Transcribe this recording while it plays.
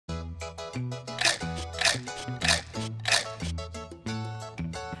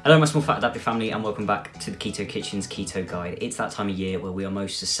Hello my small fat adaptive family and welcome back to the Keto Kitchen's Keto Guide. It's that time of year where we are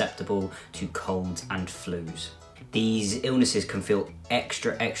most susceptible to colds and flus. These illnesses can feel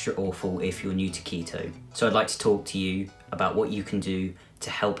extra awful if you're new to keto. So I'd like to talk to you about what you can do to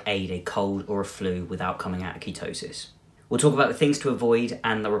help aid a cold or a flu without coming out of ketosis. We'll talk about the things to avoid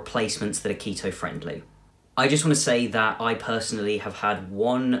and the replacements that are keto friendly. I just want to say that I personally have had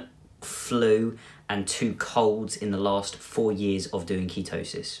one flu and 2 colds in the last 4 years of doing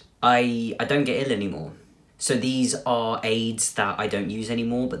ketosis. I don't get ill anymore. So these are aids that I don't use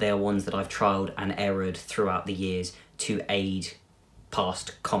anymore, but they are ones that I've trialed and errored throughout the years to aid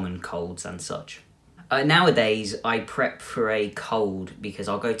past common colds and such. Nowadays, I prep for a cold because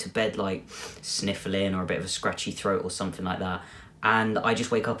I'll go to bed like sniffling or a bit of a scratchy throat or something like that, and I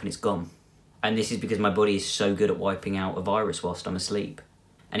just wake up and it's gone. And this is because my body is so good at wiping out a virus whilst I'm asleep.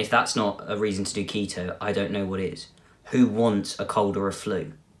 And if that's not a reason to do keto, I don't know what is. Who wants a cold or a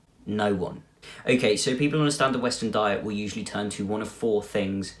flu? No one. Okay, so people on a standard Western diet will usually turn to one of 4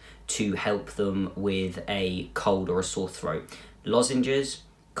 things to help them with a cold or a sore throat. Lozenges,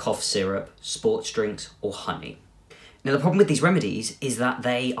 cough syrup, sports drinks, or honey. Now the problem with these remedies is that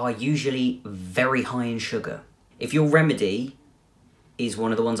they are usually very high in sugar. If your remedy is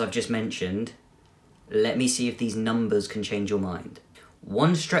one of the ones I've just mentioned, let me see if these numbers can change your mind.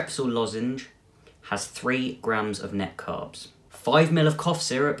 1 Strepsil lozenge has 3 grams of net carbs. 5 ml of cough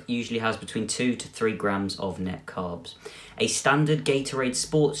syrup usually has between 2 to 3 grams of net carbs. A standard Gatorade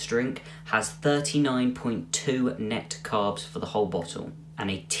sports drink has 39.2 net carbs for the whole bottle. And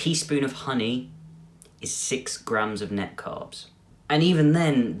a teaspoon of honey is 6 grams of net carbs. And even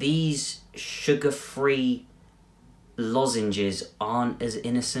then, these sugar-free lozenges aren't as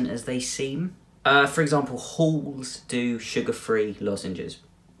innocent as they seem. For example, Halls do sugar-free lozenges.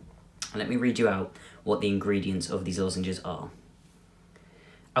 Let me read you out what the ingredients of these lozenges are.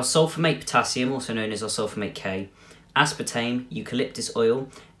 Alsulfamate potassium, also known as alsulfamate K, aspartame, eucalyptus oil,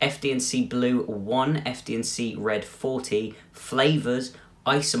 FD&C blue 1, FD&C red 40, flavors,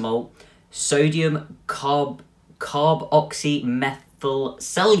 isomalt, sodium carboxymethyl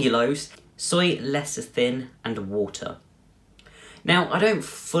cellulose, soy lecithin, and water. Now, I don't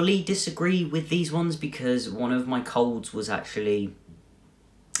fully disagree with these ones because one of my colds was actually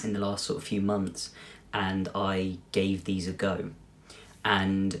in the last sort of few months and I gave these a go.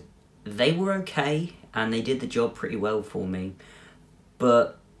 And they were okay and they did the job pretty well for me.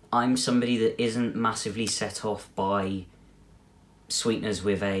 But I'm somebody that isn't massively set off by sweeteners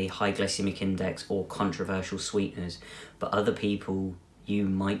with a high glycemic index or controversial sweeteners. But other people, you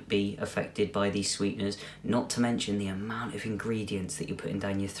might be affected by these sweeteners, not to mention the amount of ingredients that you're putting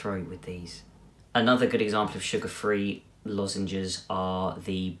down your throat with these. Another good example of sugar-free lozenges are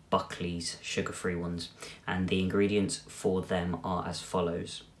the Buckley's sugar-free ones, and the ingredients for them are as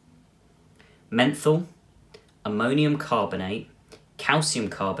follows. Menthol, ammonium carbonate, calcium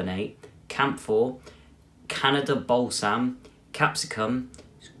carbonate, camphor, Canada balsam, capsicum,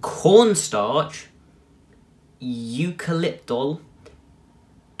 cornstarch, eucalyptol,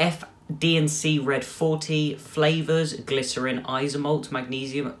 FD&C red 40, flavors, glycerin, isomalt,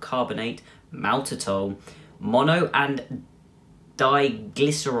 magnesium carbonate, maltitol, mono and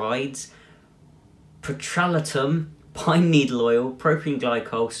diglycerides, petrolatum, pine needle oil, propylene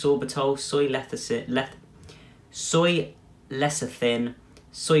glycol, sorbitol, soy lecithin,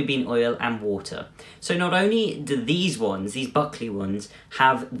 soybean oil, and water. So not only do these ones, these Buckley ones,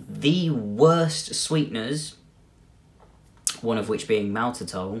 have the worst sweeteners, one of which being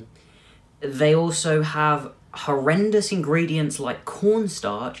maltitol, they also have horrendous ingredients like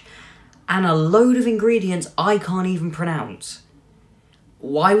cornstarch and a load of ingredients I can't even pronounce.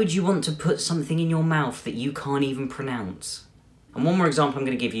 Why would you want to put something in your mouth that you can't even pronounce? And one more example I'm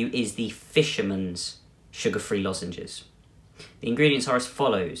going to give you is the Fisherman's sugar-free lozenges. The ingredients are as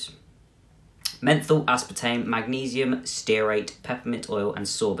follows. Menthol, aspartame, magnesium, stearate, peppermint oil, and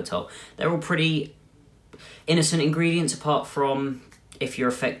sorbitol. They're all pretty innocent ingredients apart from if you're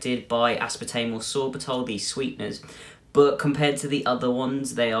affected by aspartame or sorbitol, these sweeteners. But compared to the other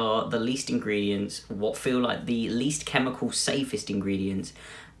ones, they are the least ingredients, what feel like the least chemical safest ingredients,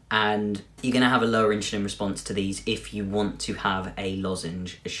 and you're going to have a lower insulin response to these if you want to have a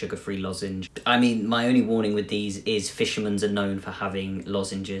lozenge, a sugar-free lozenge. I mean, my only warning with these is Fisherman's are known for having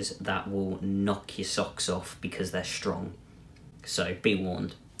lozenges that will knock your socks off because they're strong. So be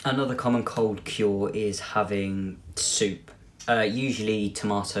warned. Another common cold cure is having soup. Usually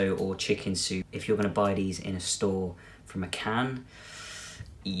tomato or chicken soup. If you're going to buy these in a store from a can,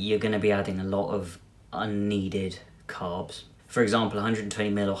 you're going to be adding a lot of unneeded carbs. For example,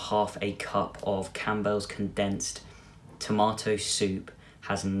 120ml or half a cup of Campbell's condensed tomato soup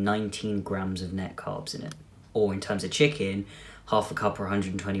has 19 grams of net carbs in it. Or in terms of chicken, half a cup or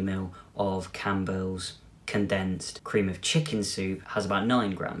 120ml of Campbell's condensed cream of chicken soup has about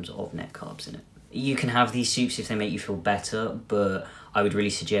 9 grams of net carbs in it. You can have these soups if they make you feel better, but I would really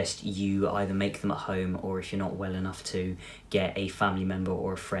suggest you either make them at home, or if you're not well enough to, get a family member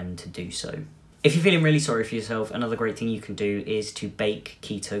or a friend to do so. If you're feeling really sorry for yourself, another great thing you can do is to bake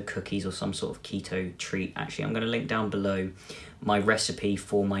keto cookies or some sort of keto treat. Actually, I'm going to link down below my recipe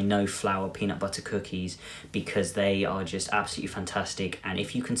for my no flour peanut butter cookies, because they are just absolutely fantastic. And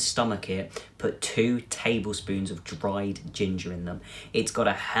if you can stomach it, put 2 tablespoons of dried ginger in them. It's got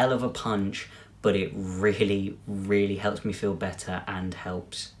a hell of a punch, but it really, really helps me feel better and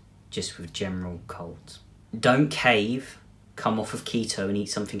helps just with general colds. Don't cave. Come off of keto and eat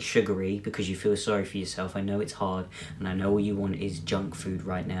something sugary because you feel sorry for yourself. I know it's hard, and I know all you want is junk food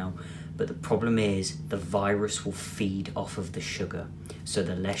right now, but the problem is the virus will feed off of the sugar. So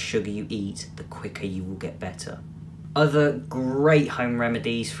the less sugar you eat, the quicker you will get better. Other great home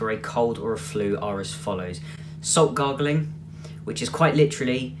remedies for a cold or a flu are as follows. Salt gargling, which is quite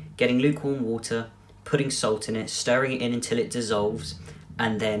literally getting lukewarm water, putting salt in it, stirring it in until it dissolves,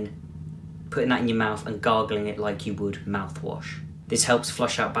 and then putting that in your mouth and gargling it like you would mouthwash. This helps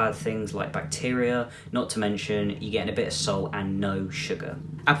flush out bad things like bacteria, not to mention you're getting a bit of salt and no sugar.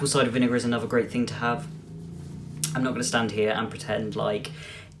 Apple cider vinegar is another great thing to have. I'm not going to stand here and pretend like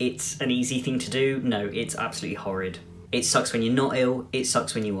it's an easy thing to do. No, it's absolutely horrid. It sucks when you're not ill, it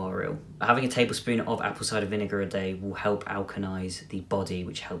sucks when you are ill. Having a tablespoon of apple cider vinegar a day will help alkalinize the body,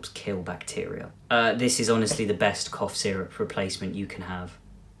 which helps kill bacteria. This is honestly the best cough syrup replacement you can have,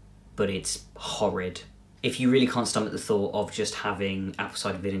 but it's horrid. If you really can't stomach the thought of just having apple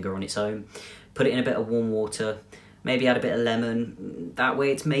cider vinegar on its own, put it in a bit of warm water, maybe add a bit of lemon. That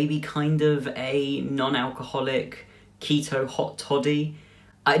way it's maybe kind of a non-alcoholic keto hot toddy.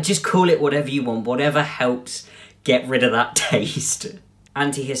 Just call it whatever you want, whatever helps get rid of that taste.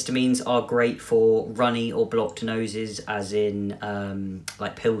 Antihistamines are great for runny or blocked noses, as in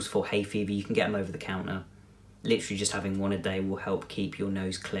like pills for hay fever. You can get them over the counter. Literally just having one a day will help keep your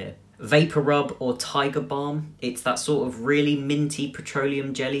nose clear. Vapor rub or tiger balm, it's that sort of really minty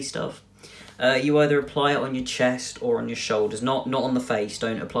petroleum jelly stuff. You either apply it on your chest or on your shoulders, not on the face.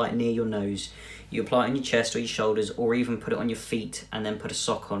 Don't apply it near your nose. You apply it on your chest or your shoulders, or even put it on your feet and then put a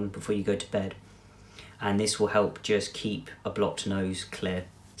sock on before you go to bed. And this will help just keep a blocked nose clear.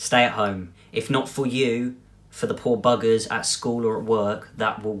 Stay at home. If not for you, for the poor buggers at school or at work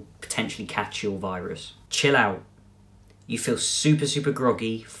that will potentially catch your virus. Chill out. You feel super, super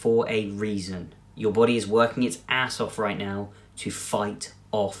groggy for a reason. Your body is working its ass off right now to fight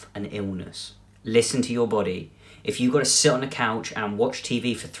off an illness. Listen to your body. If you've got to sit on a couch and watch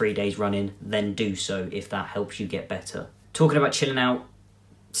TV for 3 days running, then do so if that helps you get better. Talking about chilling out,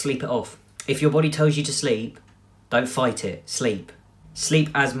 sleep it off. If your body tells you to sleep, don't fight it, sleep. Sleep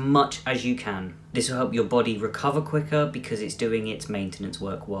as much as you can. This will help your body recover quicker because it's doing its maintenance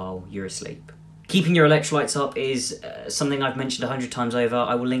work while you're asleep. Keeping your electrolytes up is something I've mentioned 100 times over.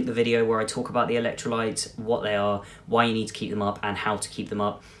 I will link the video where I talk about the electrolytes, what they are, why you need to keep them up, and how to keep them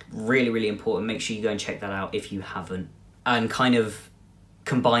up. Really, really important. Make sure you go and check that out if you haven't. And kind of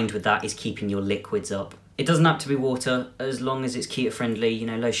combined with that is keeping your liquids up. It doesn't have to be water, as long as it's keto friendly, you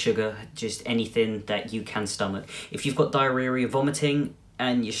know, low sugar, just anything that you can stomach. If you've got diarrhea or you're vomiting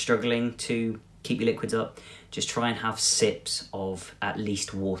and you're struggling to keep your liquids up, just try and have sips of at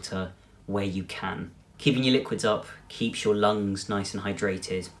least water where you can. Keeping your liquids up keeps your lungs nice and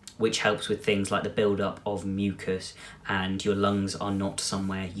hydrated, which helps with things like the build-up of mucus, and your lungs are not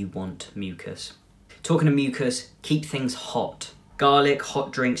somewhere you want mucus. Talking of mucus, keep things hot. Garlic,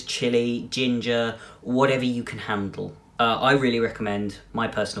 hot drinks, chili, ginger, whatever you can handle. I really recommend, my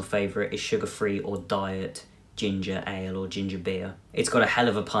personal favourite is sugar-free or diet ginger ale or ginger beer. It's got a hell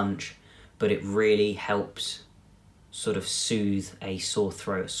of a punch, but it really helps sort of soothe a sore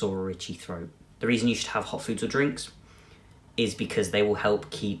throat, sore or itchy throat. The reason you should have hot foods or drinks is because they will help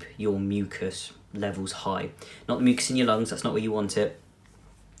keep your mucus levels high. Not the mucus in your lungs, that's not where you want it.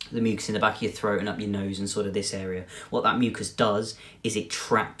 The mucus in the back of your throat and up your nose and sort of this area. What that mucus does is it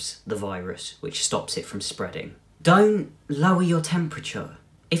traps the virus, which stops it from spreading. Don't lower your temperature.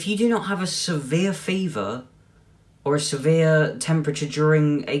 If you do not have a severe fever or a severe temperature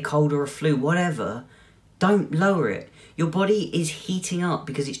during a cold or a flu, whatever, don't lower it. Your body is heating up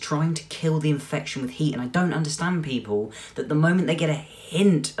because it's trying to kill the infection with heat, and I don't understand people that the moment they get a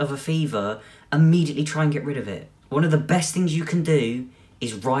hint of a fever, immediately try and get rid of it. One of the best things you can do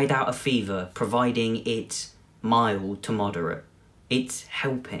is ride out a fever, providing it's mild to moderate. It's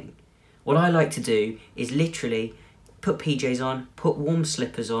helping. What I like to do is literally put PJs on, put warm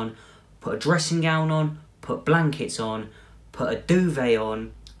slippers on, put a dressing gown on, put blankets on, put a duvet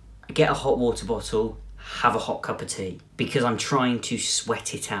on, get a hot water bottle, have a hot cup of tea. Because I'm trying to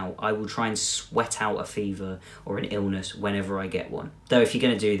sweat it out. I will try and sweat out a fever or an illness whenever I get one. Though if you're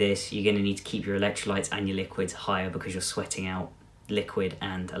going to do this, you're going to need to keep your electrolytes and your liquids higher because you're sweating out liquid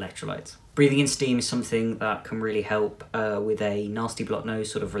and electrolytes. Breathing in steam is something that can really help with a nasty blocked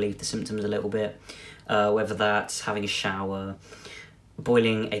nose, sort of relieve the symptoms a little bit. Whether that's having a shower,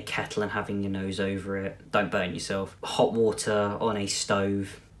 boiling a kettle and having your nose over it, don't burn yourself. Hot water on a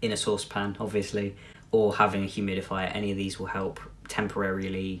stove, in a saucepan obviously, or having a humidifier, any of these will help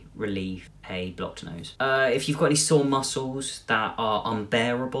temporarily relieve a blocked nose. If you've got any sore muscles that are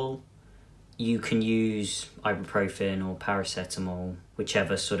unbearable, you can use ibuprofen or paracetamol,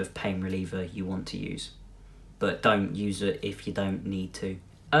 whichever sort of pain reliever you want to use. But don't use it if you don't need to.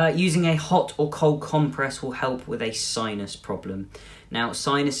 Using a hot or cold compress will help with a sinus problem. Now,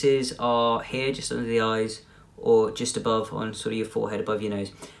 sinuses are here, just under the eyes, or just above on sort of your forehead, above your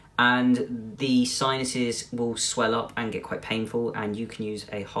nose. And the sinuses will swell up and get quite painful, and you can use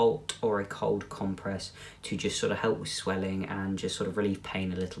a hot or a cold compress to just sort of help with swelling and just sort of relieve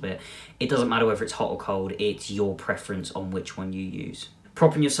pain a little bit. It doesn't matter whether it's hot or cold, it's your preference on which one you use.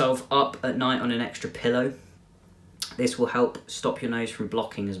 Propping yourself up at night on an extra pillow. This will help stop your nose from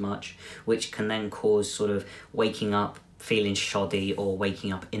blocking as much, which can then cause sort of waking up feeling shoddy or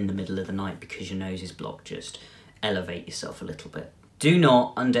waking up in the middle of the night because your nose is blocked. Just elevate yourself a little bit. Do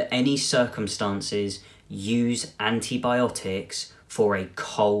not, under any circumstances, use antibiotics for a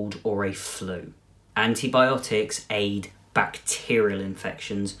cold or a flu. Antibiotics aid bacterial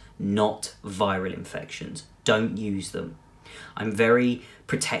infections, not viral infections. Don't use them. I'm very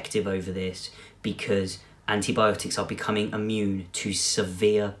protective over this because antibiotics are becoming immune to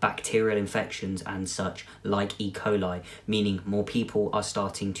severe bacterial infections and such, like E. coli, meaning more people are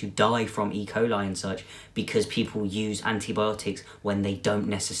starting to die from E. coli and such because people use antibiotics when they don't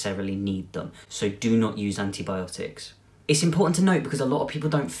necessarily need them. So do not use antibiotics. It's important to note, because a lot of people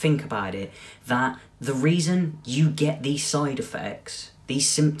don't think about it, that the reason you get these side effects, these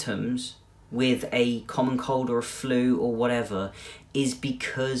symptoms, with a common cold or a flu or whatever, is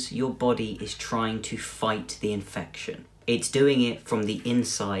because your body is trying to fight the infection. It's doing it from the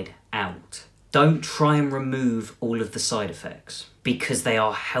inside out. Don't try and remove all of the side effects because they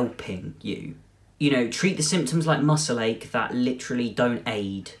are helping you. You know, treat the symptoms like muscle ache that literally don't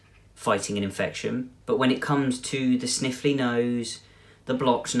aid fighting an infection. But when it comes to the sniffly nose, the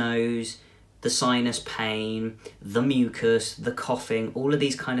blocked nose, the sinus pain, the mucus, the coughing, all of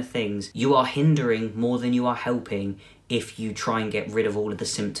these kind of things, you are hindering more than you are helping if you try and get rid of all of the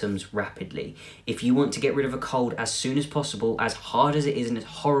symptoms rapidly. If you want to get rid of a cold as soon as possible, as hard as it is and as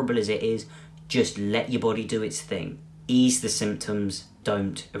horrible as it is, just let your body do its thing. Ease the symptoms,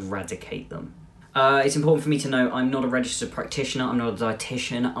 don't eradicate them. It's important for me to know I'm not a registered practitioner, I'm not a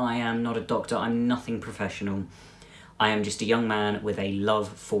dietitian, I am not a doctor, I'm nothing professional. I am just a young man with a love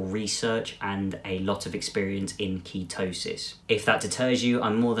for research and a lot of experience in ketosis. If that deters you,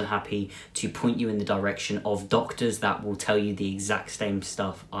 I'm more than happy to point you in the direction of doctors that will tell you the exact same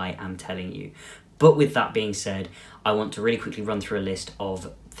stuff I am telling you. But with that being said, I want to really quickly run through a list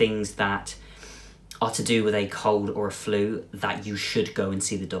of things that are to do with a cold or a flu that you should go and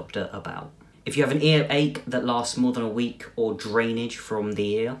see the doctor about. If you have an earache that lasts more than a week, or drainage from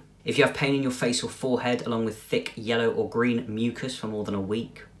the ear, if you have pain in your face or forehead along with thick yellow or green mucus for more than a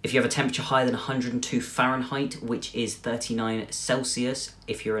week, if you have a temperature higher than 102 Fahrenheit, which is 39 Celsius,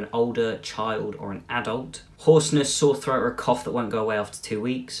 if you're an older child or an adult, hoarseness, sore throat or a cough that won't go away after 2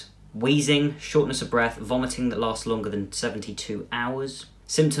 weeks, wheezing, shortness of breath, vomiting that lasts longer than 72 hours,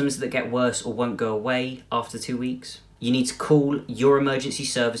 symptoms that get worse or won't go away after 2 weeks, you need to call your emergency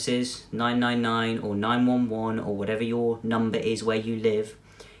services, 999 or 911 or whatever your number is where you live,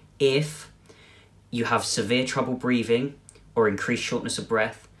 if you have severe trouble breathing or increased shortness of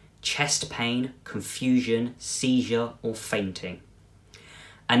breath, chest pain, confusion, seizure, or fainting.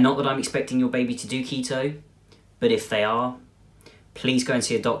 And not that I'm expecting your baby to do keto, but if they are, please go and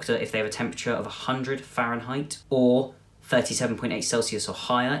see a doctor if they have a temperature of 100 Fahrenheit or 37.8 Celsius or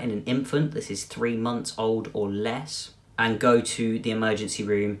higher in an infant, this is 3 months old or less, and go to the emergency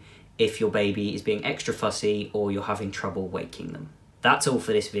room if your baby is being extra fussy or you're having trouble waking them. That's all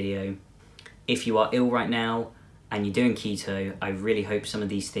for this video. If you are ill right now and you're doing keto, I really hope some of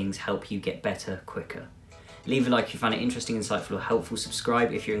these things help you get better quicker. Leave a like if you found it interesting, insightful or helpful.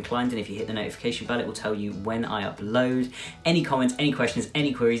 Subscribe if you're inclined, and if you hit the notification bell, it will tell you when I upload. Any comments, any questions,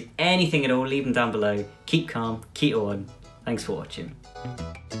 any queries, anything at all, leave them down below. Keep calm, keep on. Thanks for watching.